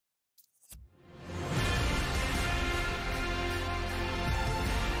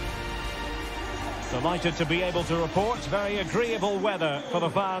Delighted to be able to report very agreeable weather for the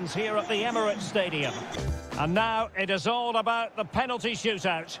fans here at the Emirates Stadium. And now it is all about the penalty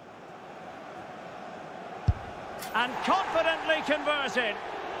shootout. And confidently converted.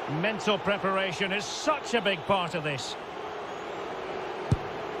 Mental preparation is such a big part of this.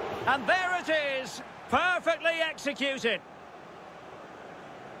 And there it is, perfectly executed.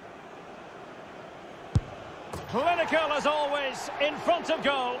 Clinical as always, in front of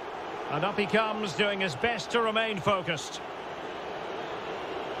goal. And up he comes, doing his best to remain focused.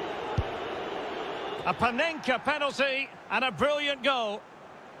 A Panenka penalty and a brilliant goal.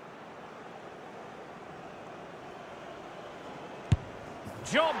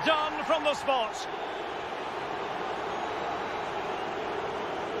 Job done from the spot.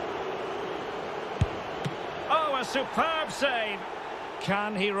 Oh, a superb save.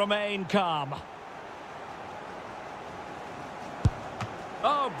 Can he remain calm?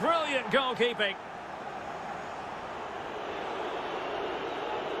 Oh, brilliant goalkeeping.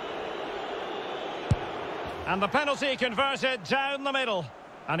 And the penalty converted down the middle.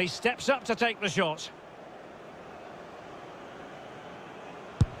 And he steps up to take the shot.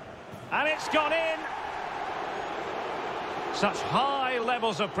 And it's gone in. Such high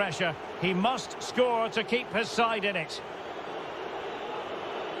levels of pressure. He must score to keep his side in it.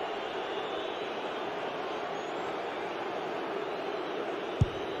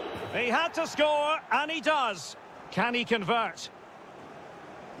 He had to score, and he does. Can he convert?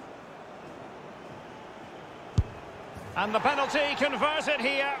 And the penalty converted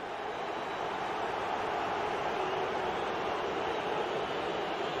here.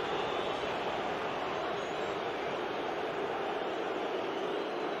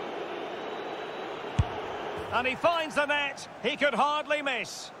 And he finds the net. He could hardly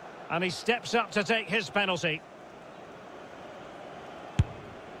miss. And he steps up to take his penalty.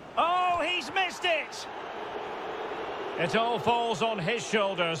 Oh, he's missed it! It all falls on his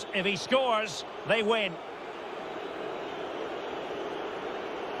shoulders. If he scores, they win.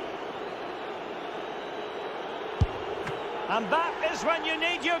 And that is when you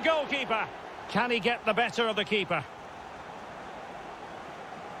need your goalkeeper. Can he get the better of the keeper?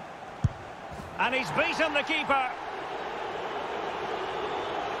 And he's beaten the keeper.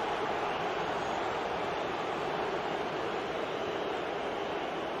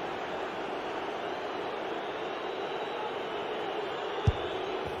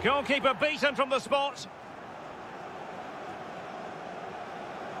 Goalkeeper beaten from the spot.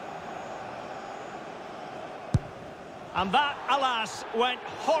 And that, alas, went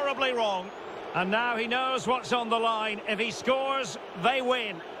horribly wrong. And now he knows what's on the line. If he scores, they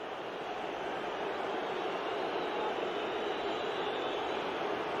win.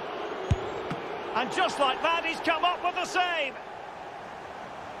 And just like that, he's come up with the save.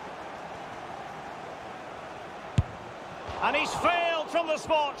 And he's failed from the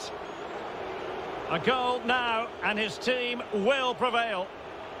spot. A goal now, and his team will prevail.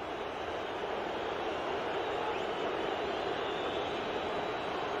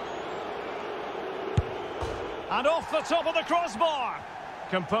 And off the top of the crossbar.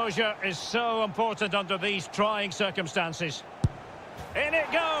 Composure is so important under these trying circumstances. In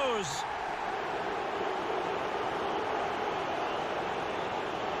it goes.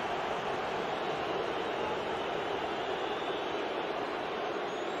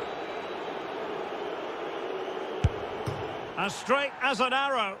 As straight as an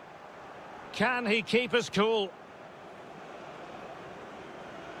arrow. Can he keep his cool?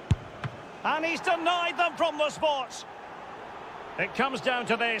 And he's denied them from the spot. It comes down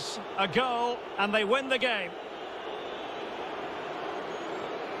to this, a goal, and they win the game.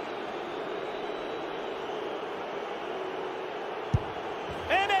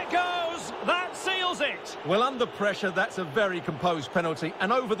 In it goes! That seals it! Well, under pressure, that's a very composed penalty,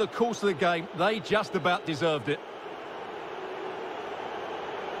 and over the course of the game, they just about deserved it.